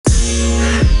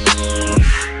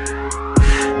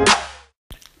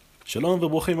שלום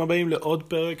וברוכים הבאים לעוד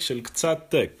פרק של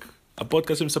קצת-טק,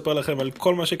 הפודקאסט שמספר לכם על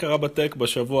כל מה שקרה בטק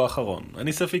בשבוע האחרון.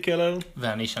 אני ספי קלר.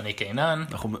 ואני שני קינן.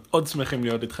 אנחנו מאוד שמחים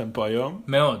להיות איתכם פה היום.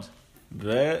 מאוד.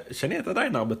 ושני, את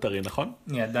עדיין הרבה טרי, נכון?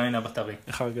 אני עדיין הרבה טרי.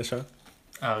 איך ההרגשה?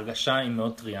 ההרגשה היא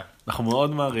מאוד טריה. אנחנו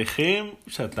מאוד מעריכים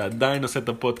שאתה עדיין עושה את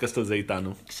הפודקאסט הזה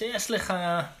איתנו. כשיש לך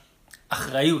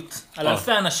אחריות על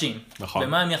אלפי אנשים. נכון.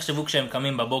 ומה הם יחשבו כשהם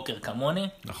קמים בבוקר כמוני?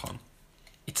 נכון.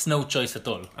 It's no choice at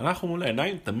all. אנחנו מול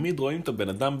העיניים תמיד רואים את הבן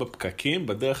אדם בפקקים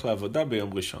בדרך לעבודה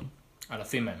ביום ראשון.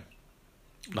 אלפים מהם.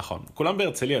 נכון. כולם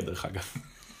בהרצליה דרך אגב.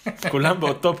 כולם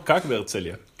באותו פקק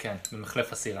בהרצליה. כן,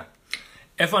 במחלף הסירה.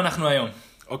 איפה אנחנו היום?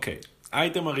 אוקיי.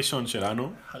 האייטם הראשון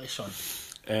שלנו. הראשון.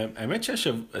 האמת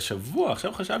שהשבוע,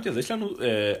 עכשיו חשבתי על זה, יש לנו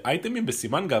אייטמים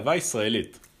בסימן גאווה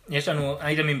ישראלית. יש לנו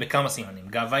אייטמים בכמה סימנים.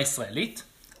 גאווה ישראלית,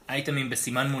 אייטמים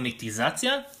בסימן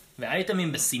מוניטיזציה,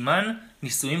 ואייטמים בסימן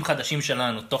ניסויים חדשים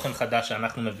שלנו, תוכן חדש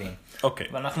שאנחנו מביאים. אוקיי.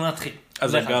 ואנחנו נתחיל.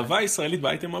 אז הגאווה הישראלית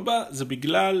באייטם הבא, זה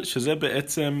בגלל שזה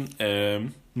בעצם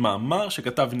מאמר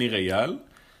שכתב ניר אייל,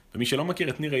 ומי שלא מכיר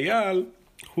את ניר אייל,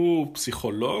 הוא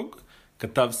פסיכולוג,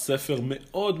 כתב ספר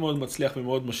מאוד מאוד מצליח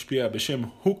ומאוד משפיע בשם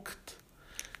הוקט,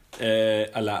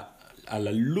 על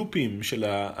הלופים של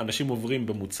האנשים עוברים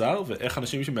במוצר, ואיך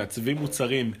אנשים שמעצבים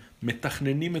מוצרים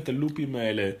מתכננים את הלופים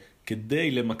האלה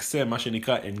כדי למקסם מה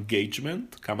שנקרא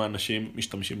engagement, כמה אנשים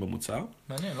משתמשים במוצר.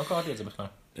 מעניין, לא קראתי את זה בכלל.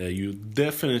 You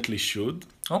definitely should.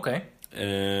 אוקיי.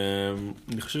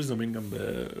 אני חושב שזה זמין גם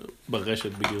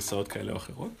ברשת בגרסאות כאלה או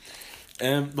אחרות.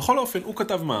 בכל אופן, הוא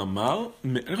כתב מאמר,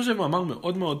 אני חושב מאמר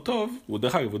מאוד מאוד טוב, הוא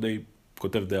דרך אגב, הוא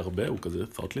כותב די הרבה, הוא כזה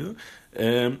thought leader.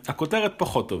 הכותרת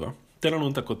פחות טובה. תן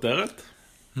לנו את הכותרת.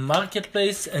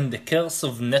 Marketplace and the curse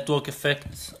of network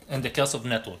effects and the curse of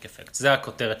network effects. זה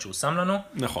הכותרת שהוא שם לנו.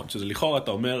 נכון, שזה לכאורה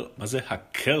אתה אומר, מה זה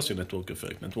ה-curse של network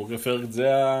effect? network effect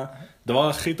זה הדבר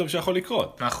הכי טוב שיכול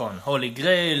לקרות. נכון, Holy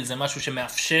Grail זה משהו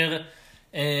שמאפשר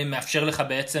לך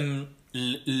בעצם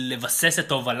לבסס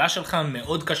את ההובלה שלך.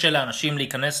 מאוד קשה לאנשים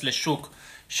להיכנס לשוק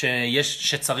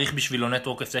שצריך בשבילו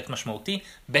נטוורק אפקט משמעותי,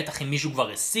 בטח אם מישהו כבר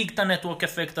השיג את הנטוורק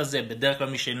אפקט הזה, בדרך כלל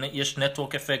מי שיש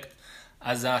נטוורק אפקט,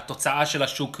 אז התוצאה של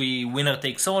השוק היא winner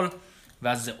takes all,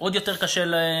 ואז זה עוד יותר קשה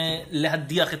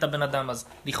להדיח את הבן אדם, אז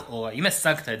לכאורה, אם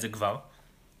השגת את זה כבר,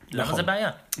 למה זה בעיה?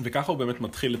 וככה הוא באמת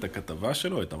מתחיל את הכתבה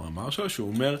שלו, את המאמר שלו, שהוא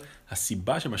אומר,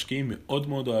 הסיבה שמשקיעים מאוד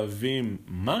מאוד אוהבים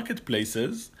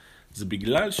marketplaces, זה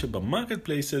בגלל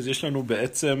שבמרקט-פלייסס יש לנו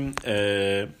בעצם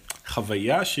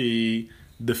חוויה שהיא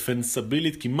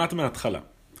דפנסבילית כמעט מההתחלה.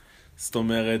 זאת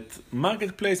אומרת,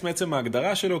 מרקט-פלייס בעצם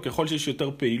ההגדרה שלו, ככל שיש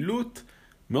יותר פעילות,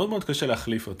 מאוד מאוד קשה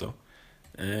להחליף אותו.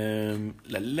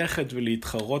 ללכת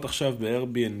ולהתחרות עכשיו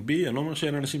ב-Airbnb, אני לא אומר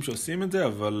שאין אנשים שעושים את זה,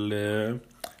 אבל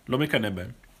לא מקנא בהם.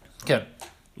 כן.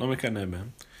 לא מקנא בהם.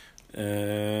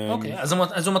 אוקיי,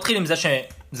 אז הוא מתחיל עם זה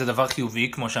שזה דבר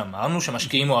חיובי, כמו שאמרנו,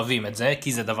 שמשקיעים אוהבים את זה,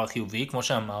 כי זה דבר חיובי, כמו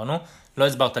שאמרנו. לא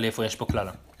הסברת לי איפה יש פה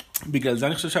כללה. בגלל זה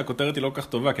אני חושב שהכותרת היא לא כך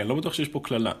טובה, כי אני לא בטוח שיש פה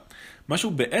כללה. מה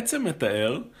שהוא בעצם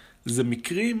מתאר, זה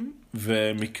מקרים,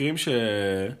 ומקרים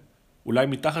שאולי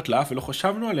מתחת לאף ולא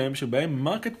חשבנו עליהם, שבהם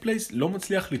מרקט-פלייס לא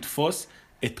מצליח לתפוס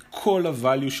את כל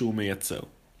ה-value שהוא מייצר.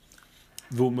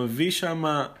 והוא מביא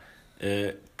שם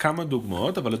כמה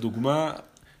דוגמאות, אבל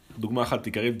דוגמה אחת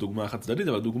עיקרית, דוגמה אחת צדדית,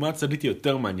 אבל הדוגמה הצדדית היא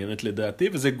יותר מעניינת לדעתי,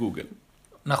 וזה גוגל.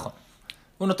 נכון.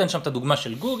 הוא נותן שם את הדוגמה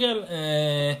של גוגל,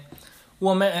 הוא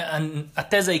אומר,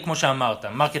 התזה היא כמו שאמרת,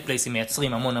 מרקט-פלייסים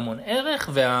מייצרים המון המון ערך,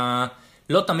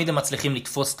 ולא תמיד הם מצליחים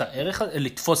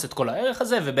לתפוס את כל הערך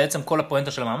הזה, ובעצם כל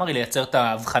הפואנטה של המאמר היא לייצר את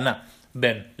ההבחנה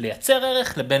בין לייצר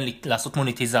ערך לבין לעשות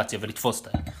מוניטיזציה ולתפוס את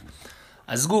הערך.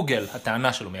 אז גוגל,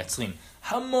 הטענה שלו, מייצרים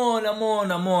המון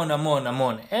המון המון המון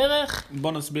המון ערך.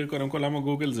 בוא נסביר קודם כל למה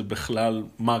גוגל זה בכלל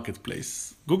מרקט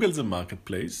פלייס. גוגל זה מרקט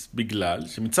פלייס בגלל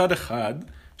שמצד אחד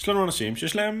יש לנו אנשים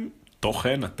שיש להם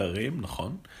תוכן, אתרים,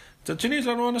 נכון? מצד שני יש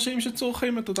לנו אנשים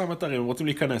שצורכים את אותם אתרים, הם רוצים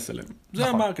להיכנס אליהם. זה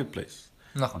נכון. המרקט פלייס.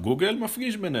 נכון. גוגל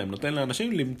מפגיש ביניהם, נותן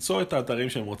לאנשים למצוא את האתרים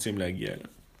שהם רוצים להגיע אליהם.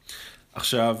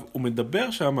 עכשיו, הוא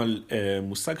מדבר שם על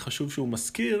מושג חשוב שהוא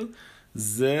מזכיר,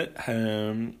 זה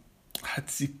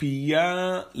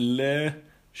הציפייה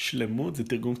לשלמות, זה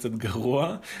תרגום קצת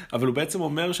גרוע, אבל הוא בעצם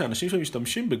אומר שאנשים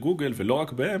שמשתמשים בגוגל, ולא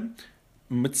רק בהם,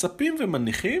 מצפים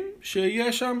ומניחים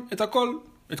שיהיה שם את הכל,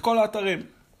 את כל האתרים.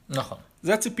 נכון.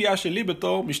 זה הציפייה שלי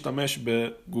בתור משתמש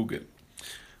בגוגל.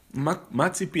 מה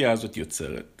הציפייה הזאת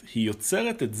יוצרת? היא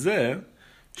יוצרת את זה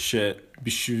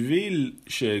שבשביל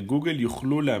שגוגל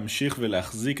יוכלו להמשיך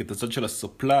ולהחזיק את הצד של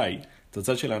הסופליי, את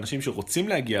הצד של האנשים שרוצים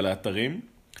להגיע לאתרים,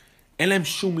 אין להם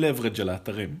שום leverage על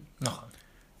האתרים. נכון.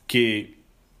 כי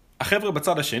החבר'ה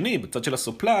בצד השני, בצד של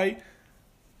הסופליי,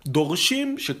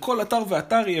 דורשים שכל אתר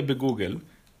ואתר יהיה בגוגל,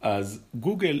 אז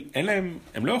גוגל,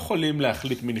 הם לא יכולים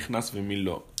להחליט מי נכנס ומי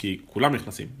לא, כי כולם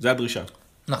נכנסים, זה הדרישה.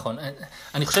 נכון,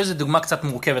 אני חושב שזו דוגמה קצת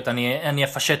מורכבת, אני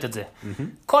אפשט את זה.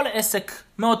 כל עסק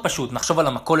מאוד פשוט, נחשוב על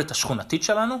המכולת השכונתית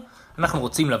שלנו, אנחנו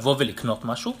רוצים לבוא ולקנות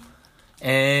משהו,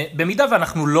 במידה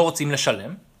ואנחנו לא רוצים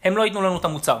לשלם, הם לא ייתנו לנו את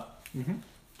המוצר.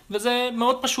 וזה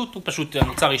מאוד פשוט, הוא פשוט,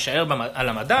 המוצר יישאר על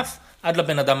המדף, עד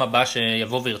לבן אדם הבא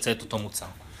שיבוא וירצה את אותו מוצר.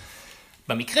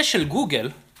 במקרה של גוגל,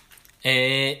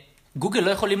 גוגל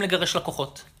לא יכולים לגרש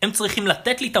לקוחות. הם צריכים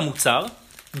לתת לי את המוצר,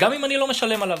 גם אם אני לא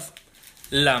משלם עליו.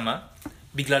 למה?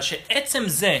 בגלל שעצם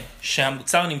זה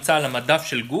שהמוצר נמצא על המדף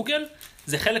של גוגל,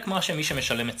 זה חלק מה שמי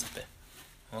שמשלם מצפה.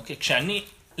 אוקיי? כשאני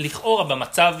לכאורה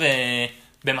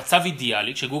במצב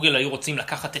אידיאלי, כשגוגל היו רוצים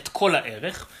לקחת את כל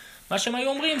הערך, מה שהם היו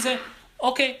אומרים זה,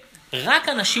 אוקיי, רק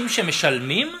אנשים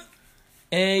שמשלמים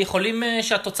יכולים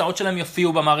שהתוצאות שלהם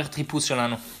יופיעו במערכת חיפוש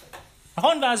שלנו.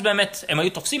 נכון? ואז באמת הם היו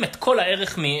תופסים את כל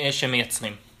הערך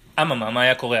שמייצרים. מה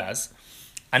היה קורה אז?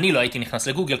 אני לא הייתי נכנס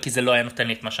לגוגל כי זה לא היה נותן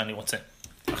לי את מה שאני רוצה.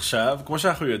 עכשיו, כמו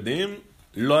שאנחנו יודעים,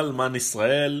 לא אלמן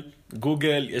ישראל,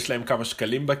 גוגל, יש להם כמה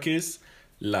שקלים בכיס.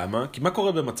 למה? כי מה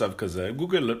קורה במצב כזה?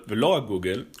 גוגל, ולא רק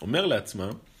גוגל, אומר לעצמה,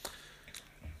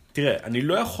 תראה, אני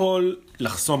לא יכול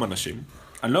לחסום אנשים,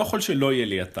 אני לא יכול שלא יהיה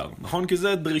לי אתר, נכון? כי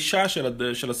זה דרישה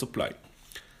של הסופליי.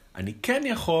 אני כן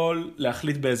יכול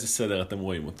להחליט באיזה סדר אתם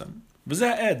רואים אותם.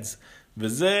 וזה ה-ads,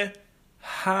 וזה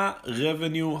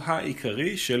ה-revenue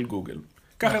העיקרי של גוגל.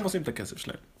 ככה הם עושים את הכסף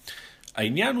שלהם.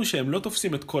 העניין הוא שהם לא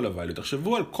תופסים את כל הוואליות.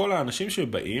 תחשבו על כל האנשים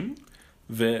שבאים,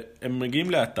 והם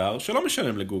מגיעים לאתר שלא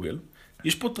משלם לגוגל.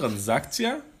 יש פה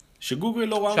טרנזקציה שגוגל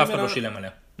לא רואה... שאף אחד לא שילם עליה.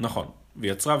 נכון.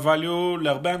 ויצרה value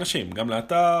להרבה אנשים, גם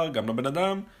לאתר, גם לבן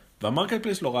אדם, והמרקט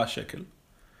פלייס לא ראה שקל.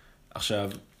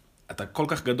 עכשיו, אתה כל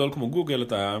כך גדול כמו גוגל,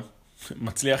 אתה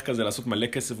מצליח כזה לעשות מלא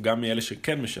כסף גם מאלה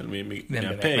שכן משלמים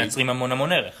מהפיי. מייצרים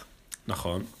המון ערך.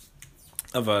 נכון.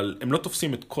 אבל הם לא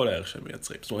תופסים את כל הערך שהם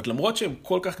מייצרים. זאת אומרת, למרות שהם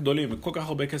כל כך גדולים וכל כך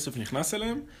הרבה כסף נכנס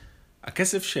אליהם,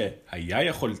 הכסף שהיה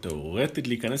יכול תיאורטית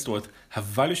להיכנס, זאת אומרת,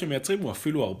 הvalue שהם מייצרים הוא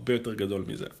אפילו הרבה יותר גדול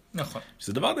מזה. נכון.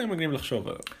 שזה דבר די מגניב לחשוב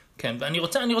עליו. כן,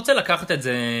 ואני רוצה לקחת את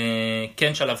זה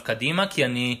כן שלב קדימה, כי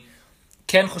אני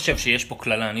כן חושב שיש פה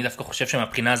כללה. אני דווקא חושב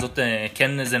שמבחינה הזאת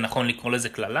כן זה נכון לקרוא לזה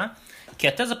כללה, כי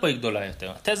התזה פה היא גדולה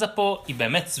יותר. התזה פה היא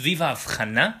באמת סביב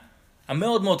ההבחנה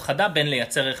המאוד מאוד חדה בין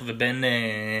לייצר ערך ובין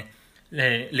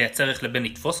לייצר ערך לבין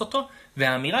לתפוס אותו,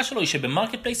 והאמירה שלו היא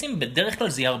שבמרקט פלייסים בדרך כלל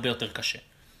זה יהיה הרבה יותר קשה.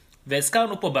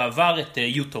 והזכרנו פה בעבר את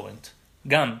U-Torrent,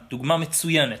 גם דוגמה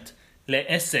מצוינת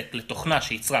לעסק, לתוכנה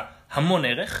שיצרה המון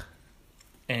ערך,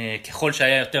 ככל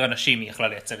שהיה יותר אנשים היא יכלה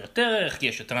לייצר יותר ערך, כי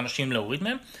יש יותר אנשים להוריד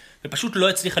מהם, ופשוט לא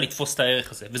הצליחה לתפוס את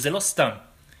הערך הזה, וזה לא סתם.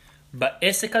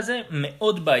 בעסק הזה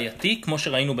מאוד בעייתי, כמו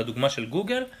שראינו בדוגמה של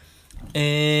גוגל,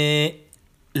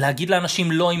 להגיד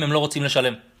לאנשים לא אם הם לא רוצים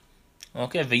לשלם.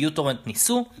 אוקיי? ו-U-Torrent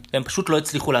ניסו, והם פשוט לא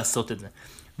הצליחו לעשות את זה.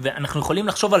 ואנחנו יכולים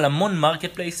לחשוב על המון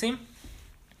מרקט פלייסים,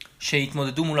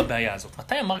 שהתמודדו מול הבעיה הזאת.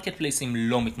 מתי המרקט פלייסים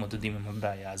לא מתמודדים עם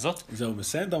הבעיה הזאת? זהו,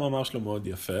 מסיים את המאמר שלו מאוד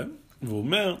יפה, והוא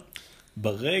אומר,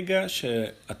 ברגע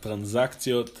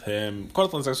שהטרנזקציות הם, כל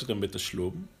הטרנזקציות הן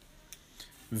בתשלום,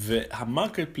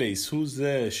 והמרקט פלייס הוא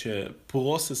זה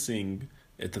שפרוססינג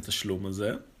את התשלום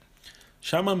הזה,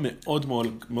 שם מאוד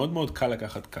מאוד, מאוד מאוד קל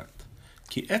לקחת קאט.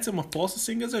 כי עצם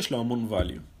הפרוססינג הזה יש לו המון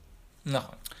value.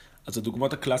 נכון. אז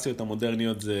הדוגמאות הקלאסיות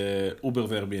המודרניות זה אובר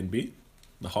ו-Airbnb,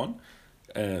 נכון?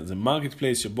 זה מרקט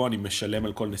פלייס שבו אני משלם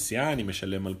על כל נסיעה, אני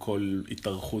משלם על כל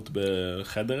התארכות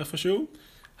בחדר איפשהו.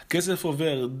 הכסף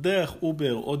עובר דרך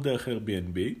אובר או דרך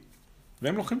Airbnb,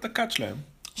 והם לוקחים את הקאט שלהם.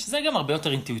 שזה גם הרבה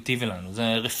יותר אינטואיטיבי לנו,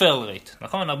 זה referral rate,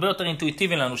 נכון? הרבה יותר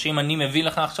אינטואיטיבי לנו, שאם אני מביא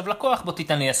לך עכשיו לקוח, בוא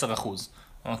תיתן לי 10%.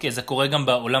 אוקיי, זה קורה גם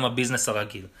בעולם הביזנס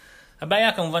הרגיל.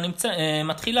 הבעיה כמובן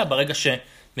מתחילה ברגע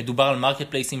שמדובר על מרקט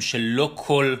פלייסים שלא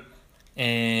כל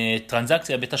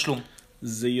טרנזקציה בתשלום.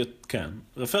 זה כן,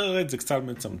 referral rate זה קצת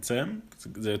מצמצם,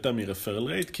 זה יותר מ-referral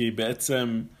rate, כי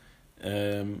בעצם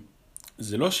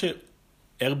זה לא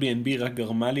ש-Airbnb רק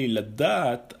גרמה לי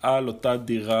לדעת על אותה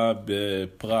דירה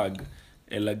בפראג,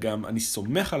 אלא גם אני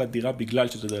סומך על הדירה בגלל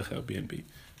שזה דרך Airbnb.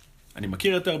 אני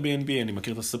מכיר את Airbnb, אני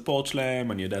מכיר את הספורט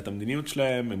שלהם, אני יודע את המדיניות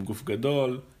שלהם, הם גוף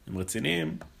גדול, הם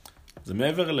רציניים. זה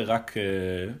מעבר לרק,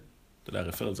 אתה יודע,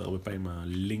 referral זה הרבה פעמים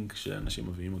הלינק שאנשים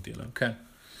מביאים אותי אליו. כן.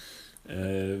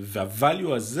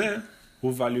 והvalue הזה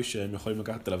הוא value שהם יכולים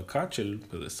לקחת עליו קאט של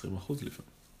 20% לפעמים.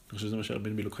 אני חושב שזה מה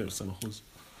שהרבנבי לוקחים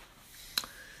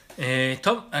 20%.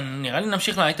 טוב, נראה לי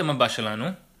נמשיך לאייטם הבא שלנו.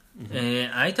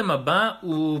 האייטם הבא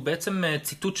הוא בעצם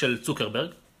ציטוט של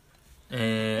צוקרברג.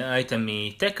 האייטם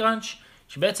מ-TechCrunch,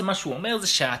 שבעצם מה שהוא אומר זה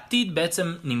שהעתיד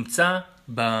בעצם נמצא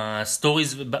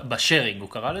בסטוריז, בשארינג הוא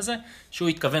קרא לזה, שהוא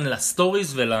התכוון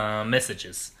לסטוריז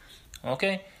ולמסג'ס.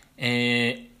 אוקיי?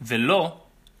 ולא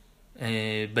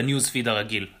בניוז-פיד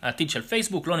הרגיל. העתיד של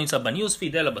פייסבוק לא נמצא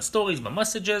בניוז-פיד, אלא בסטוריז,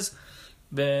 במסג'ז,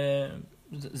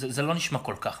 זה לא נשמע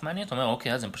כל כך מעניין. אתה אומר,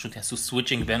 אוקיי, אז הם פשוט יעשו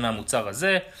סוויצ'ינג בין המוצר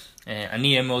הזה.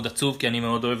 אני אהיה מאוד עצוב, כי אני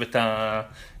מאוד אוהב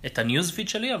את הניוז-פיד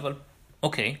שלי, אבל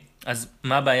אוקיי. אז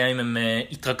מה הבעיה אם הם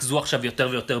יתרכזו עכשיו יותר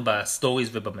ויותר בסטוריז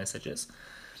ובמסג'ז?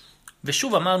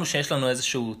 ושוב אמרנו שיש לנו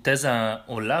איזשהו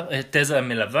תזה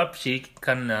מלווה, שהיא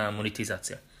כאן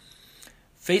המוניטיזציה.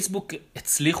 פייסבוק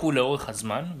הצליחו לאורך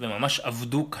הזמן, וממש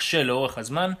עבדו קשה לאורך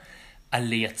הזמן, על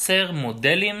לייצר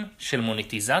מודלים של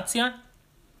מוניטיזציה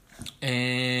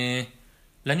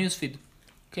לניוזפיד.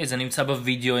 אוקיי, זה נמצא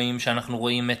בווידאוים שאנחנו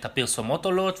רואים את הפרסומות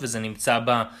עולות, וזה נמצא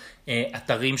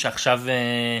באתרים שעכשיו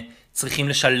צריכים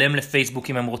לשלם לפייסבוק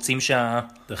אם הם רוצים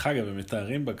דרך אגב, הם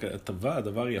מתארים בכתבה,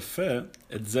 דבר יפה,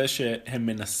 את זה שהם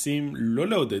מנסים לא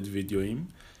לעודד וידאוים,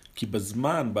 כי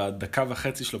בזמן, בדקה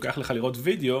וחצי שלוקח לך לראות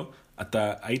וידאו,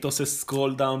 אתה היית עושה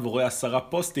סקרול דאון ורואה 10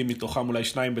 פוסטים, מתוכם אולי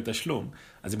 2 בתשלום.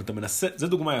 אז אם אתה מנסה, זו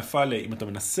דוגמה יפה אם אתה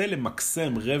מנסה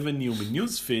למקסם revenue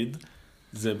מניוזפיד,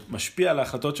 זה משפיע על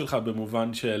ההחלטות שלך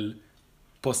במובן של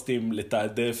פוסטים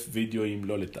לתעדף, וידאוים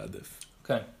לא לתעדף.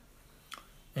 כן.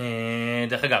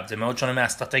 דרך אגב, זה מאוד שונה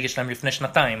מהאסטרטגיה שלהם לפני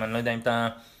שנתיים. אני לא יודע אם אתה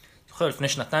זוכר, לפני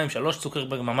 2-3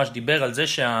 צוקרברג ממש דיבר על זה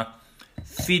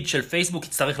שהפיד של פייסבוק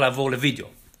יצטרך לעבור לוידאו.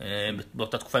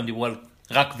 באותה תקופה הם דיברו על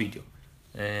רק וידאו.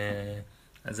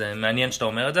 אז זה מעניין שאתה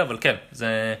אומר את זה, אבל כן,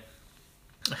 זה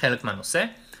חלק מהנושא.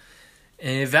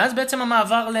 ואז בעצם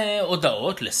המעבר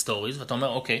להודעות, לסטוריז, ואתה אומר,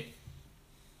 אוקיי,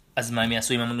 אז מה הם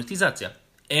יעשו עם המוניטיזציה?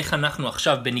 איך אנחנו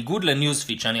עכשיו, בניגוד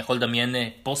לניוזפיד, שאני יכול לדמיין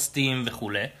פוסטים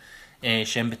וכו',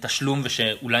 שהם בתשלום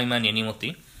ושאולי מעניינים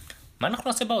אותי, מה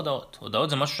אנחנו נעשה בהודעות? הודעות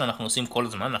זה משהו שאנחנו עושים כל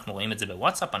הזמן, אנחנו רואים את זה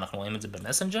בוואטסאפ, אנחנו רואים את זה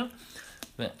במסנג'ר,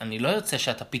 ואני לא יוצא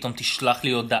שאתה פתאום תשלח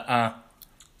לי הודעה,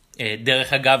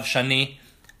 דרך אגב שני,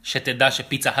 שתדע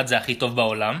שפיצה אחת זה הכי טוב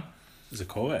בעולם. זה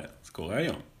קורה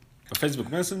היום. בפייסבוק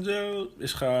מסנג'ר,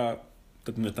 יש לך,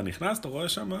 אתה נכנס, אתה רואה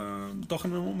שם תוכן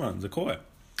ממומן, זה קורה.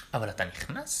 אבל אתה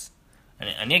נכנס?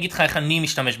 אני אגיד לך איך אני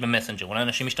משתמש במסנג'ר, אולי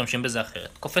אנשים משתמשים בזה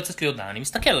אחרת. קופצת לי הודעה, אני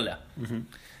מסתכל עליה.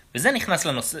 וזה נכנס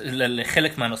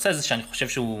לחלק מהנושא הזה שאני חושב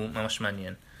שהוא ממש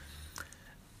מעניין.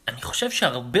 אני חושב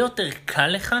שהרבה יותר קל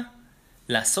לך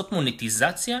לעשות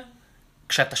מוניטיזציה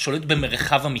כשאתה שולט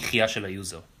במרחב המחיה של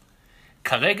היוזר.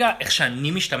 כרגע, איך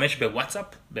שאני משתמש בוואטסאפ,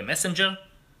 במסנג'ר,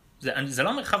 זה לא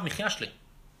המרחב מחיה שלי.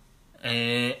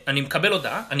 אני מקבל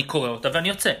הודעה, אני קורא אותה ואני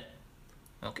יוצא.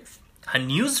 אוקיי.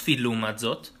 הניוזפיד לעומת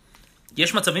זאת,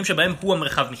 יש מצבים שבהם הוא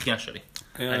המרחב מחיה שלי.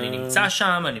 אני נמצא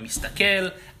שם, אני מסתכל,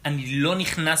 אני לא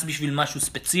נכנס בשביל משהו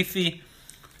ספציפי.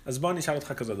 אז בוא נשאל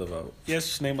אותך כזה דבר.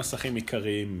 יש 2 מסכים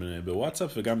עיקריים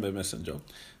בוואטסאפ וגם במסנג'ר,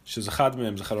 שזה אחד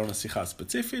מהם זה חלון השיחה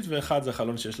הספציפית, ואחד זה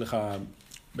חלון שיש לך,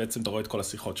 בעצם אתה רואה את כל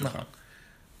השיחות שלך.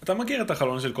 אתה מכיר את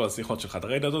החלון של כל השיחות שלך, אתה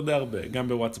ראית אותו די הרבה, גם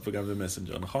בוואטסאפ וגם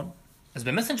במסנג'ר, נכון? אז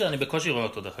במסנג'ר אני בקושי רואה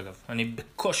אותו דרך אגב. אני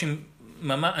בקושי,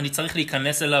 אני צריך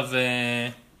להיכנס אליו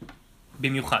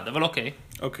במיוחד, אבל אוקיי.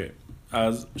 אוקיי,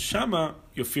 אז שמה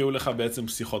יופיעו לך בעצם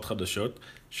שיחות חדשות,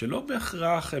 שלא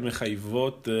בהכרח הן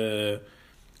מחייבות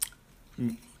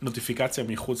נוטיפיקציה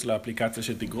מחוץ לאפליקציה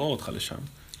שתגרור אותך לשם,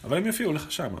 אבל הם יופיעו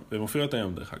לך שמה, והם מופיעות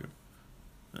היום דרך אגב.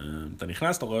 אתה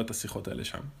נכנס, אתה רואה את השיחות האלה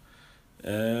שם.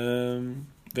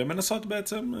 והן מנסות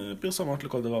בעצם פרסומות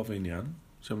לכל דבר ועניין,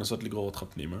 שהן מנסות לגרור אותך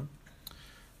פנימה.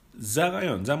 זה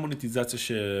הרעיון, זה המוניטיזציה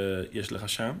שיש לך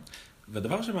שם.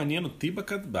 והדבר שמעניין אותי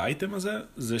באייטם הזה,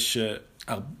 זה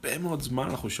שהרבה מאוד זמן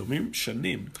אנחנו שומעים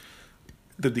שנים,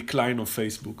 The Decline of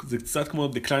Facebook. זה קצת כמו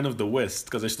Decline of the West,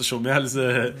 כזה שאתה שומע על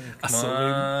זה עשורים.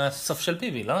 כמו הסוף של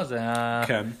ביבי, לא? זה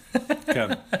כן, כן.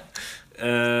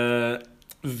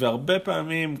 והרבה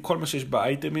פעמים, כל מה שיש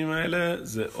באייטמים האלה,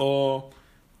 זה או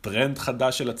טרנד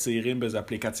חדש של הצעירים באיזו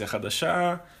אפליקציה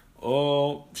חדשה,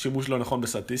 או שימוש לא נכון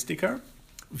בסטטיסטיקה.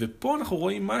 ופה אנחנו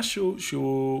רואים משהו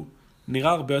שהוא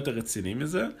נראה הרבה יותר רציני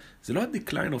מזה. זה לא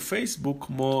ה-decline of Facebook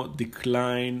כמו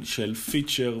decline של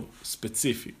פיצ'ר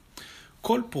ספציפי.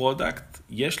 כל פרודקט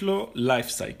יש לו life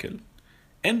cycle.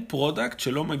 אין פרודקט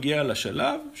שלא מגיע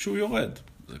לשלב שהוא יורד.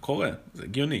 זה קורה, זה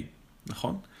הגיוני,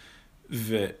 נכון?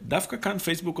 ודווקא כאן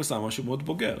פייסבוק עושה משהו מאוד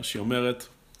בוגר, שהיא אומרת,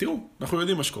 תראו, אנחנו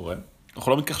יודעים מה שקורה,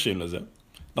 אנחנו לא מתכחשים לזה,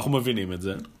 אנחנו מבינים את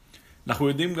זה, אנחנו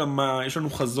יודעים גם מה, יש לנו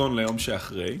חזון ליום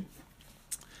שאחרי,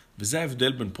 וזה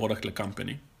ההבדל בין פרודקט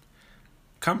לקמפני.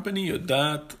 קמפני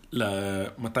יודעת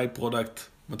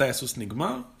מתי הסוס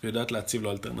נגמר, ויודעת להציב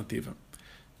לו אלטרנטיבה.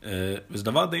 וזה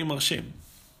דבר די מרשים.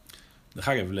 דרך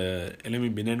אגב, לאלה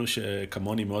מבינינו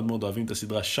שכמוני מאוד מאוד אוהבים את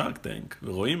הסדרה קצת-טק,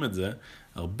 ורואים את זה,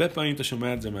 הרבה פעמים אתה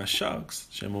שומע את זה מהשארקס,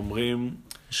 שהם אומרים...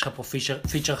 יש לך פה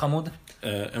פיצ'ר חמוד?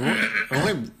 הם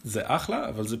אומרים, זה אחלה,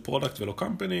 אבל זה פרודקט ולא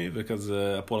קמפני,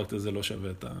 וכזה הפרודקט הזה לא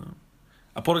שווה את ה...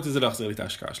 הפרודקט הזה לא יחזיר לי את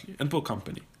ההשקעה שלי, אין פה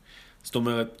קמפני. זאת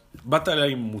אומרת, באת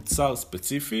אליי עם מוצר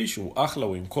ספציפי, שהוא אחלה,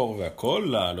 הוא ימכור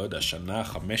והכל, לא יודע, שנה,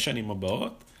 5 שנים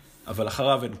הבאות, אבל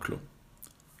אחריו אין כלום.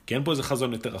 כי אין פה איזה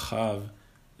חזון יותר רחב,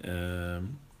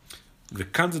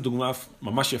 וכאן זו דוגמה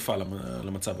ממש יפה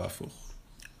למצב ההפוך.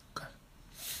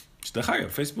 שדרך אגב,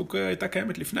 פייסבוק הייתה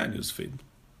קיימת לפני הניוזפיד.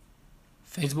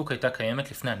 פייסבוק הייתה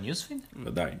קיימת לפני הניוזפיד?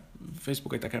 ודאי.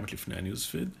 פייסבוק הייתה קיימת לפני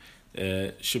הניוזפיד,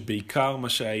 שבעיקר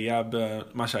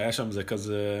מה שהיה שם זה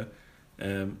כזה,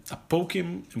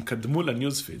 הפוקים הם קדמו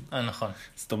לניוזפיד. נכון.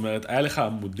 זאת אומרת, היה לך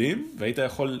עמודים, והיית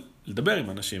יכול לדבר עם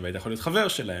אנשים, והיית יכול להיות חבר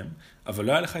שלהם, אבל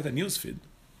לא היה לך את הניוזפיד.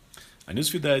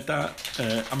 הניוזפיד הייתה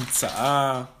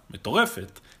המצאה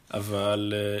מטורפת,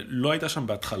 אבל לא הייתה שם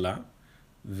בהתחלה,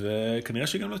 וכנראה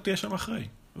שגם לא תהיה שם אחרי.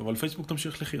 אבל פייסבוק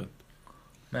תמשיך לחיות.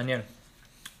 מעניין.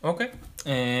 אוקיי.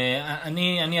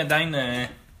 אני עדיין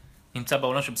נמצא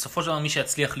בעולם שבסופו של דבר מי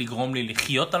שיצליח לגרום לי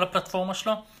לחיות על הפלטפורמה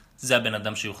שלו, זה הבן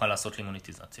אדם שיוכל לעשות לי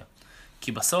מוניטיזציה.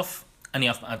 כי בסוף,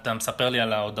 אתה מספר לי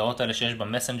על ההודעות האלה שיש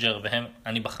במסנג'ר,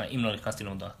 אני בחיים לא נכנסתי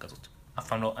להודעה כזאת. אף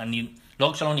פעם לא, לא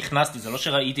רק שלא נכנסתי, זה לא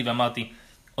שראיתי ואמרתי,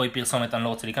 אוי פרסומת, אני לא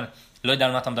רוצה להיכנס. לא יודע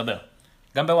על מה אתה מדבר.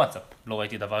 גם בוואטסאפ, לא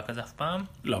ראיתי דבר כזה אף פעם.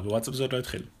 לא, בוואטסאפ זה לא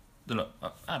התחיל.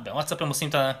 בוואטסאפ הם עושים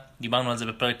דיברנו על זה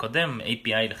בפרק קודם,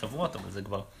 API לחברות, אבל זה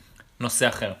כבר נושא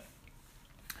אחר.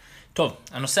 טוב,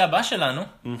 הנושא הבא שלנו,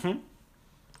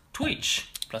 טוויץ',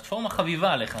 פלטפורמה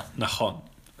חביבה עליך. נכון.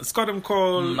 אז קודם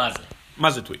כל... מה זה?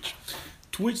 מה זה טוויץ'?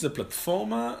 טוויץ' זה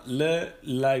פלטפורמה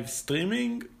ללייב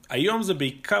סטרימינג. היום זה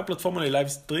בעיקר פלטפורמה ללייב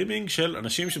סטרימינג של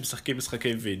אנשים שמשחקים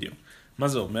משחקי וידאו. מה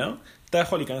זה אומר? אתה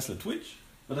יכול להיכנס לטוויץ'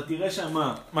 ואתה תראה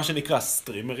שם מה שנקרא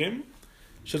סטרימרים,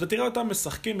 שאתה תראה אותם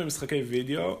משחקים במשחקי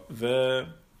וידאו,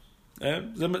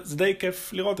 וזה די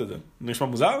כיף לראות את זה. נשמע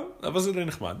מוזר, אבל זה די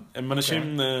נחמד. הם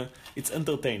אנשים, it's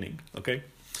entertaining, אוקיי?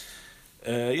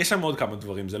 יש שם עוד כמה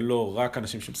דברים, זה לא רק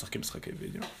אנשים שמשחקים משחקי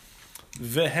וידאו.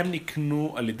 והם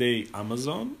נקנו על ידי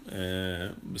אמזון,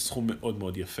 בסכום מאוד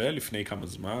מאוד יפה, לפני כמה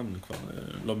זמן, כבר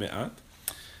לא מעט.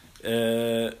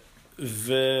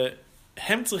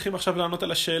 והם צריכים עכשיו לענות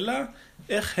על השאלה,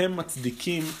 איך הם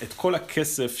מצדיקים את כל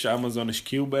הכסף שאמזון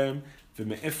השקיעו בהם,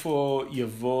 ומאיפה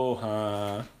יבוא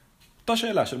אותה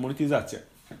שאלה של מוניטיזציה.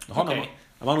 נכון? Okay.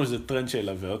 אמרנו שזה טרנד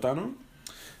שילווה אותנו,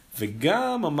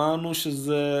 וגם אמרנו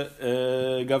שזה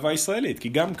גאווה ישראלית, כי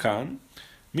גם כאן,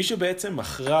 מי שבעצם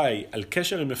אחראי על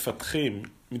קשר עם מפתחים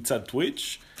מצד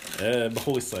טוויץ',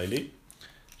 בחור ישראלי,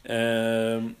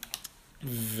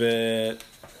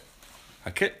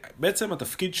 ובעצם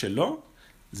התפקיד שלו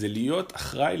זה להיות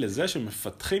אחראי לזה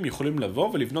שמפתחים יכולים לבוא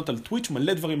ולבנות על טוויץ'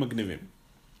 מלא דברים מגניבים.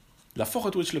 להפוך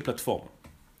את טוויץ' לפלטפורמה,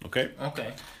 אוקיי?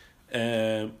 אוקיי.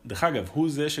 דרך אגב, הוא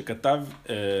זה שכתב,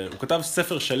 הוא כתב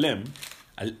ספר שלם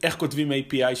על איך כותבים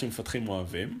API שמפתחים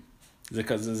אוהבים. זה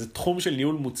כזה, זה תחום של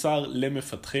ניהול מוצר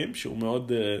למפתחים, שהוא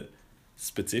מאוד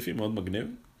ספציפי, מאוד מגניב.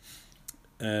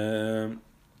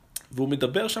 והוא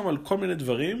מדבר שם על כל מיני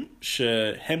דברים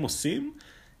שהם עושים,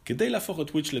 כדי להפוך את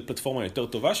טוויץ' לפלטפורמה יותר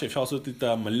טובה, שאפשר לעשות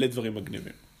איתה מלא דברים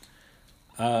מגניבים.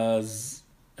 אז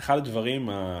אחד הדברים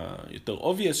היותר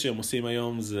obvious שהם עושים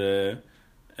היום, זה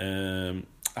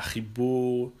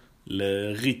החיבור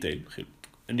לריטייל.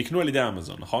 הם נקנו על ידי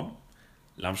אמזון, נכון?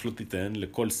 למה שלא תיתן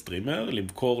לכל סטרימר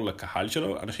למכור לקהל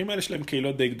שלו? האנשים האלה שלהם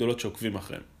קהילות די גדולות שעוקבים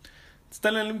אחריהם.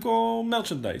 תתן להם למכור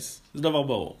מרצ'נדייז, זה דבר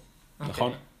ברור,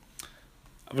 נכון?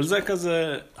 אבל זה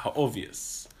כזה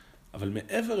ה-obvious. אבל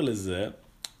מעבר לזה,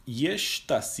 יש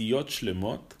תעשיות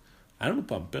שלמות. היה לנו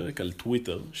פעם פרק על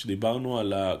טוויטר, שדיברנו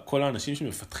על כל האנשים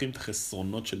שמפתחים את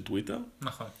החסרונות של טוויטר.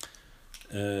 נכון.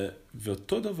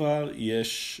 ואותו דבר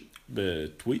יש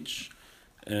בטוויץ',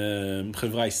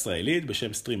 חברה ישראלית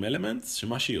בשם Stream Elements,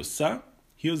 שמה שהיא עושה,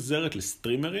 היא עוזרת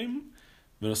לסטרימרים,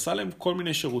 ועושה להם כל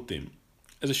מיני שירותים.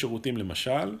 איזה שירותים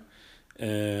למשל?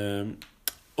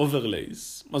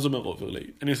 overlays. מה זה אומר overlay?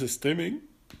 אני עושה סטרימינג,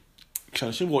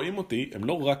 כשאנשים רואים אותי, הם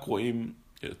לא רק רואים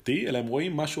אותי, אלא הם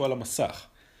רואים משהו על המסך.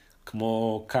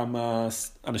 כמו כמה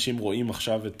אנשים רואים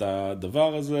עכשיו את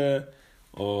הדבר הזה,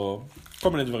 או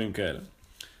כל מיני דברים כאלה.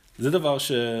 זה דבר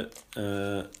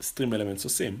שסטרים אלמנטס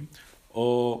עושים.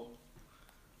 או,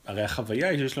 הרי החוויה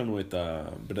היא שיש לנו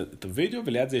את הוידאו,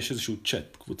 וליד זה יש איזשהו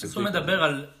צ'אט, קבוצת. אז הוא מדבר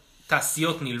על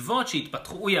תעשיות נלוות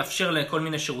שהתפתחו, הוא יאפשר לכל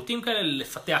מיני שירותים כאלה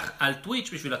לפתח על טוויץ'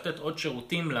 בשביל לתת עוד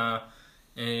שירותים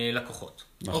ללקוחות.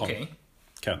 נכון. אוקיי.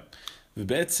 כן.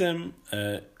 ובעצם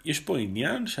יש פה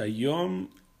עניין שהיום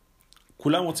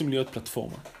כולם רוצים להיות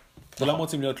פלטפורמה. כולם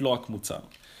רוצים להיות לא רק מוצר.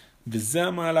 וזה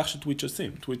המהלך שטוויץ'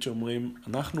 עושים. טוויץ' אומרים,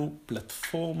 אנחנו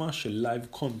פלטפורמה של לייב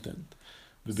קונטנט.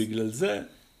 ובגלל זה,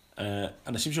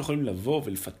 אנשים שיכולים לבוא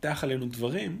ולפתח עלינו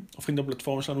דברים, הופכים את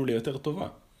הפלטפורמה שלנו ליותר טובה.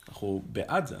 אנחנו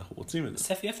בעד זה, אנחנו רוצים את זה.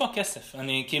 ספי, איפה הכסף?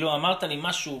 אני כאילו אמרת לי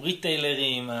משהו,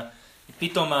 ריטיילרים,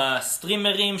 פתאום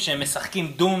הסטרימרים שהם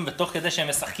משחקים דום, ותוך כדי שהם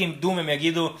משחקים דום הם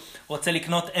יגידו, רוצה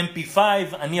לקנות MP5,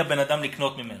 אני הבן אדם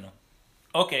לקנות ממנו.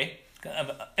 אוקיי,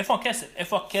 איפה הכסף?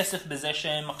 איפה הכסף בזה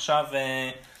שהם עכשיו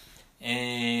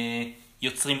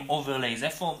יוצרים אוברלייז?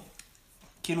 איפה?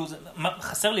 כאילו,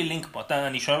 חסר לי לינק פה,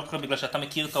 אני שואל אותך בגלל שאתה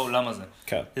מכיר את העולם הזה.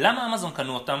 כן. למה אמזון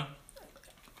קנו אותם?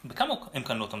 בכמה הם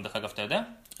קנו אותם דרך אגב, אתה יודע?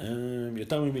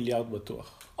 יותר ממיליארד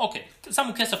בטוח. אוקיי,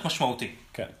 שמו כסף משמעותי.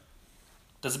 כן.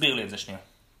 תסביר לי את זה שנייה.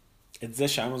 את זה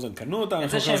שאמזון קנו אותם,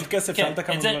 אנחנו נכנס כסף, שאלת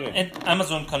כמה דברים.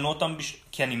 אמזון קנו אותם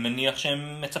כי אני מניח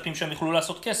שהם מצפים שהם יוכלו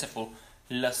לעשות כסף, או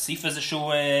להוסיף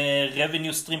איזשהו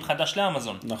revenue stream חדש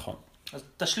לאמזון. נכון. אז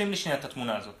תשלים לי שנייה את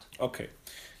התמונה הזאת. אוקיי.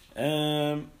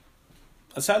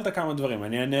 אז שאלת כמה דברים,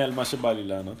 אני אענה על מה שבא לי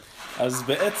לענות. אז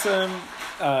בעצם,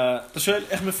 אתה שואל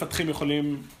איך מפתחים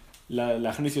יכולים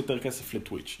להכניס יותר כסף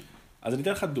לטוויץ'. אז אני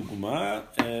אתן לך דוגמה,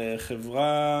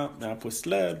 חברה מהפוסט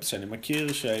לבס שאני מכיר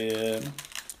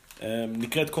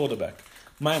שנקראת קורדבק.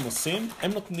 מה הם עושים?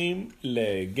 הם נותנים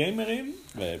לגיימרים,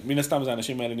 ומן הסתם זה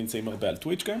האנשים האלה נמצאים הרבה על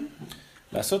טוויץ' גם,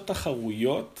 לעשות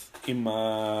תחרויות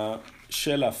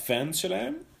של הפאנס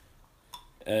שלהם,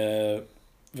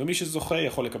 ומי שזוכה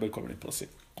יכול לקבל כל מיני פרסים,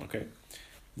 אוקיי?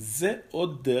 זה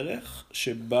עוד דרך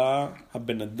שבה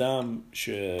הבן אדם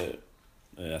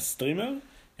שהסטרימר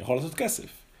יכול לעשות כסף.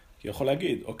 כי יכול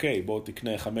להגיד, אוקיי, בואו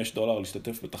תקנה $5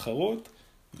 להשתתף בתחרות,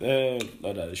 ולא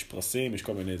יודע, יש פרסים, יש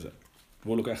כל מיני זה.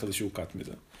 והוא לוקח איזשהו קאט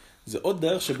מזה. זה עוד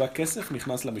דרך שבה כסף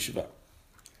נכנס למשוואה.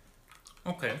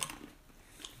 אוקיי.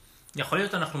 יכול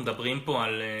להיות אנחנו מדברים פה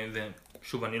על,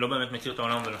 ושוב, אני לא באמת מכיר את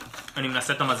העולם, אבל אני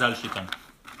מנסה את המזל שלי כאן.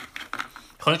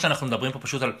 יכול להיות שאנחנו מדברים פה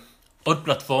פשוט על עוד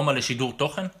פלטפורמה לשידור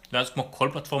תוכן, ואז כמו כל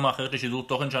פלטפורמה אחרת לשידור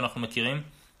תוכן שאנחנו מכירים,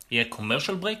 יהיה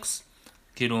commercial breaks,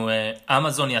 כאילו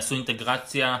אמזון יעשו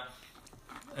אינטגרציה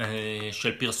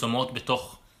של פרסומות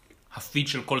בתוך הפיד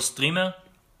של כל סטרימר,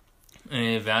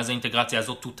 ואז האינטגרציה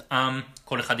הזאת תותאם,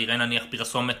 כל אחד יראה נניח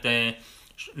פרסומת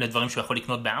לדברים שהוא יכול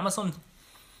לקנות באמזון,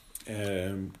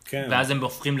 כן. ואז הם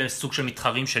הופכים לסוג של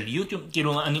מתחרים של יוטיוב,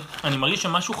 כאילו אני מרגיש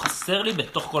שמשהו חסר לי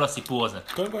בתוך כל הסיפור הזה.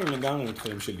 קודם כל הם לגמרי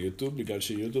מתחרים של יוטיוב, בגלל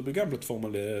שיוטיוב היא גם פלטפורמה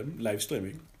ללייב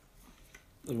סטרימינג.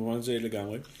 אז במובן זה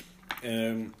לגמרי.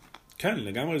 כן,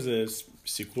 לגמרי זה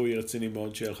סיכוי רציני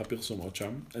מאוד שיהיה לך פרסומות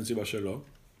שם, אין סיבה שלא.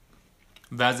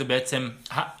 ואז זה בעצם,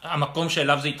 המקום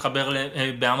שאליו זה יתחבר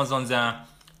באמזון זה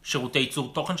השירותי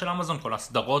ייצור תוכן של אמזון, כל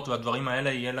הסדרות והדברים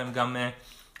האלה, יהיה להם גם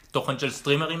תוכן של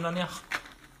סטרימרים נניח?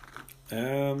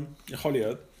 יכול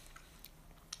להיות.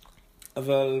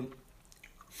 אבל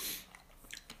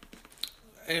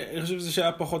אני חושב שזו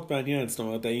שאלה פחות מעניינת, זאת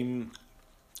אומרת, האם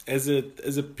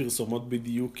איזה פרסומות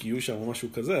בדיוק יהיו שם או משהו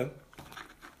כזה,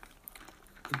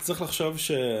 צריך לחשוב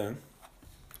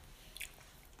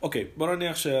אוקיי, בוא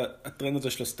נניח שהטרנד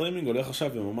הזה של הסטרימינג הולך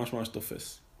עכשיו וממש ממש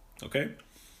תופס, אוקיי?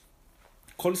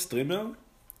 כל סטרימר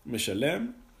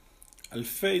משלם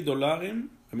אלפי דולרים,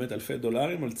 באמת אלפי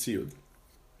דולרים על ציוד.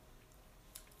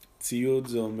 ציוד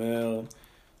זה אומר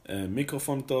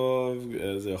מיקרופון טוב,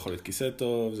 זה יכול להיות כיסא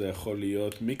טוב, זה יכול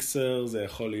להיות מיקסר, זה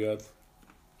יכול להיות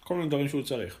כל מיני דברים שהוא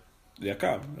צריך. זה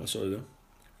יקר, לעשות את זה.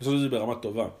 לעשות את זה ברמה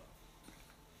טובה.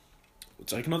 הוא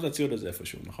צריך לקנות את הציוד הזה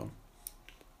איפשהו, נכון?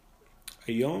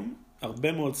 היום,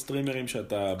 הרבה מאוד סטרימרים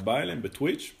שאתה בא אליהם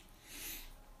בטוויץ',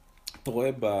 אתה רואה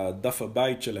בדף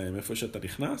הבית שלהם, איפה שאתה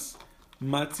נכנס,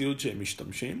 מה הציוד שהם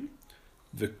משתמשים,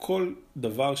 וכל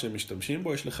דבר שהם משתמשים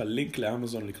בו, יש לך לינק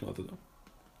לאמזון לקנות אותו.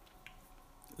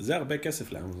 זה הרבה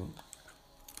כסף לאמזון.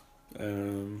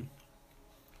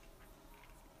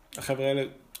 החבר'ה האלה,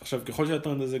 עכשיו, ככל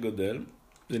שהטרנד הזה גודל,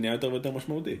 זה נהיה יותר ויותר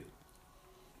משמעותי.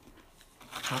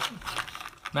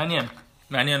 מעניין,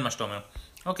 מעניין מה שאתה אומר.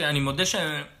 אוקיי, אני מודה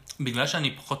שבגלל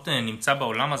שאני פחות נמצא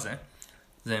בעולם הזה,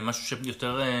 זה משהו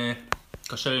שיותר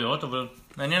קשה לראות, אבל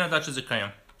מעניין לדעת שזה קיים.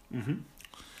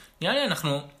 נראה לי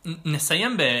אנחנו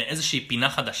נסיים באיזושהי פינה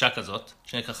חדשה כזאת,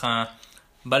 שככה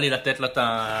בא לי לתת לה את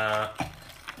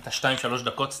ה-2-3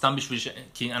 דקות, סתם בשביל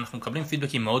כי אנחנו מקבלים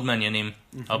פידבקים מאוד מעניינים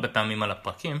הרבה פעמים על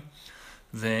הפרקים,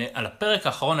 ועל הפרק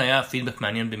האחרון היה פידבק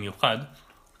מעניין במיוחד,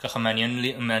 ככה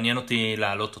מעניין אותי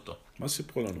להעלות אותו. מה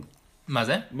סיפרו לנו? מה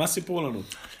זה? מה סיפרו לנו?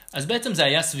 אז בעצם זה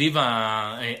היה סביב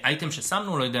האייטם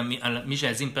ששמנו, לא יודע, מי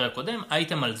שהזין פרק קודם,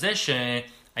 אייטם על זה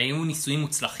שהיו ניסויים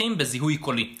מוצלחים בזיהוי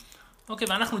קולי. אוקיי,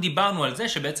 ואנחנו דיברנו על זה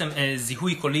שבעצם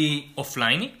זיהוי קולי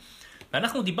אופלייני,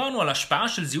 ואנחנו דיברנו על השפעה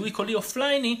של זיהוי קולי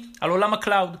אופלייני על עולם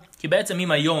הקלאוד. כי בעצם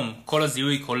אם היום כל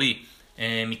הזיהוי קולי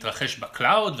מתרחש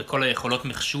בקלאוד, וכל היכולות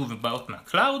מחשוב באות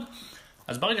מהקלאוד,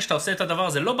 אז ברגע שאתה עושה את הדבר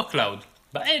הזה לא בקלאוד,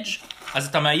 באדג', אז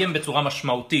אתה מאיים בצורה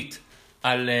משמעותית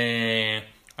על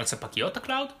ספקיות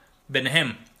הקלאוד,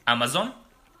 ביניהם אמזון,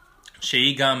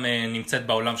 שהיא גם נמצאת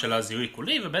בעולם של הזיהוי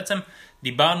קולי, ובעצם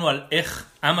דיברנו על איך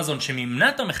אמזון שמימנה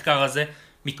את המחקר הזה,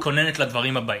 מתכוננת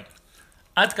לדברים הבאים.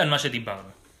 עד כאן מה שדיברנו.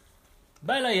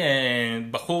 בא אליי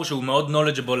בחור שהוא מאוד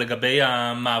knowledgeable לגבי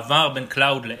המעבר בין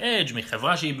קלאוד לאדג'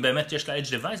 מחברה שהיא באמת יש לה אדג'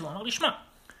 device, הוא אמר לי, שמע,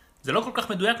 זה לא כל כך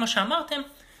מדויק מה שאמרתם,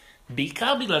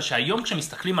 בעיקר בגלל שהיום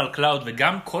כשמסתכלים על קלאוד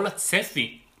וגם כל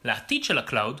הצפי לעתיד של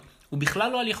הקלאוד, הוא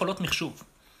בכלל לא על יכולות מחשוב.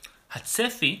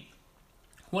 הצפי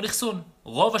הוא על אחסון.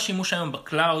 רוב השימוש היום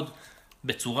בקלאוד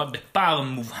בפער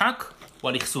מובהק הוא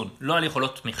על אחסון, לא על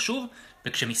יכולות מחשוב,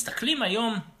 וכשמסתכלים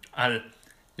היום על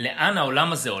לאן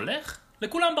העולם הזה הולך,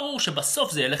 לכולם ברור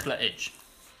שבסוף זה ילך לאדג'.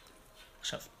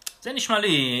 עכשיו, זה נשמע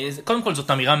לי, קודם כל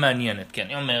זאת אמירה מעניינת, כי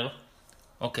אני אומר,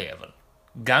 אוקיי, אבל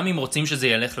גם אם רוצים שזה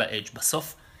ילך לאדג',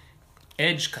 בסוף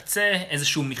אדג' קצה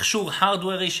איזשהו מכשור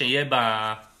הרדוורי שיהיה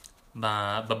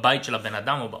בבית של הבן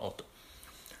אדם או באוטו.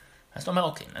 אז אתה אומר,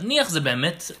 אוקיי, נניח זה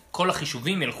באמת, כל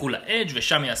החישובים ילכו לאדג'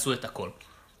 ושם יעשו את הכל.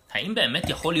 האם באמת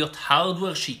יכול להיות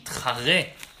הרדוור שיתחרה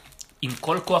עם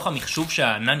כל כוח המחשוב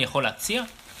שהענן יכול להציע?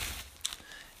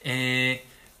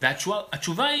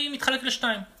 והתשובה היא מתחלקת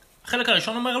לשתיים. החלק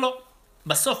הראשון אומר לא.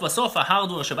 בסוף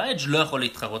ההרדוור שבאדג' לא יכול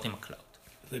להתחרות עם הקלאוד.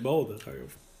 זה ברור דרך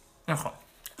אגב. נכון.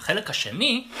 החלק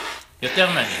השני יותר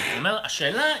מעניין. זאת אומרת,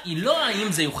 השאלה היא לא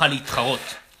האם זה יוכל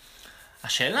להתחרות.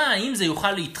 השאלה האם זה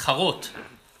יוכל להתחרות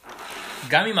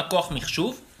גם עם הכוח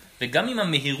מחשוב וגם עם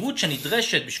המהירות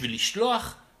שנדרשת בשביל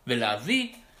לשלוח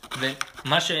ולהביא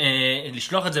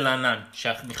לשלוח את זה לענן,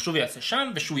 שהמחשוב יעשה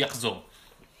שם ושהוא יחזור.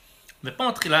 ופה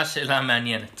מתחילה השאלה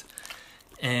המעניינת.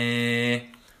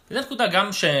 וזו נקודה גם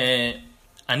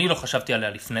שאני לא חשבתי עליה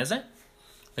לפני זה,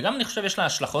 וגם אני חושב יש לה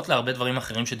השלכות להרבה דברים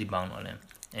אחרים שדיברנו עליהם.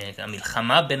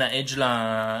 המלחמה בין האדג'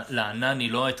 לענן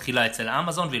היא לא התחילה אצל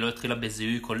אמזון, והיא לא התחילה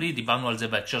בזיהוי קולי, דיברנו על זה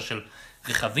בהקשר של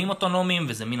רכבים אוטונומיים,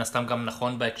 וזה מן הסתם גם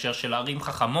נכון בהקשר של ערים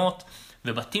חכמות,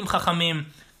 ובתים חכמים,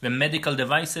 ו-medical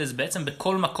devices, בעצם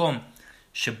בכל מקום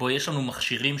שבו יש לנו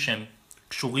מכשירים שהם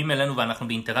קשורים אלינו, ואנחנו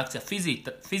באינטראקציה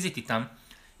פיזית איתם,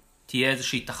 תהיה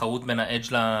איזושהי תחרות בין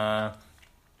האדג'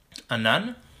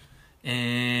 לענן,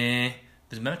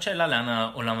 וזו באמת שאלה לאן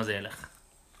העולם הזה ילך.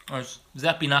 אז זה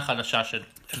הפינה החדשה של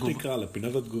איך תקרא לה?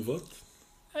 פינת התגובות?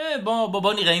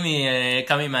 בוא נראה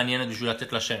כמה היא מעניינת בשביל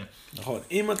לתת לה שם. נכון,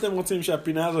 אם אתם רוצים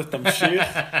שהפינה הזאת תמשיך,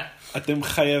 אתם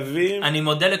חייבים... אני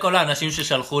מודה לכל האנשים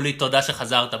ששלחו לי תודה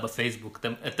שחזרת בפייסבוק,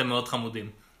 אתם מאוד חמודים.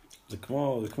 זה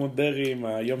כמו דרי עם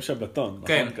היום שבתון,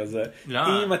 כן. נכון כזה.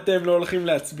 לא. אם אתם לא הולכים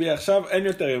להצביע עכשיו, אין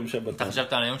יותר יום שבתון. אתה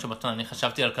חשבת על היום שבתון, אני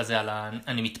חשבתי על כזה,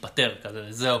 אני מתפטר, כזה,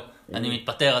 זהו, אני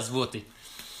מתפטר, עזבו אותי.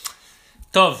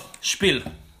 טוב, שפיל.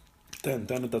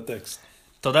 תן את הטקסט.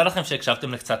 תודה לכם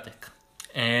שהקשבתם לקצת-טק.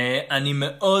 אני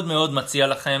מאוד מאוד מציע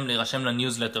לכם להירשם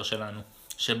לניוזלטר שלנו,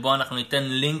 שבו אנחנו ניתן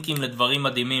לינקים לדברים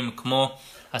מדהימים, כמו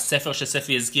הספר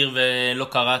שספי הזכיר ולא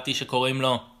קראתי, שקוראים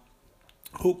לו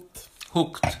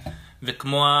הוקט,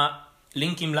 וכמו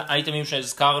הלינקים לאייטמים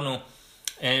שהזכרנו,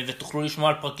 ותוכלו לשמוע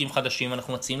על פרקים חדשים.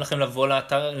 אנחנו מציעים לכם לבוא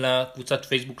לקבוצת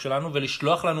פייסבוק שלנו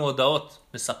ולשלוח לנו הודעות,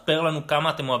 לספר לנו כמה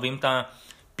אתם אוהבים את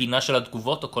הפינה של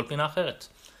התגובות או כל פינה אחרת.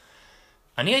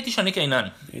 אני הייתי שני קינן.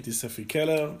 הייתי ספי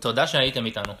קלר. תודה שהייתם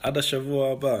איתנו. עד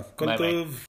השבוע הבא. כל טוב.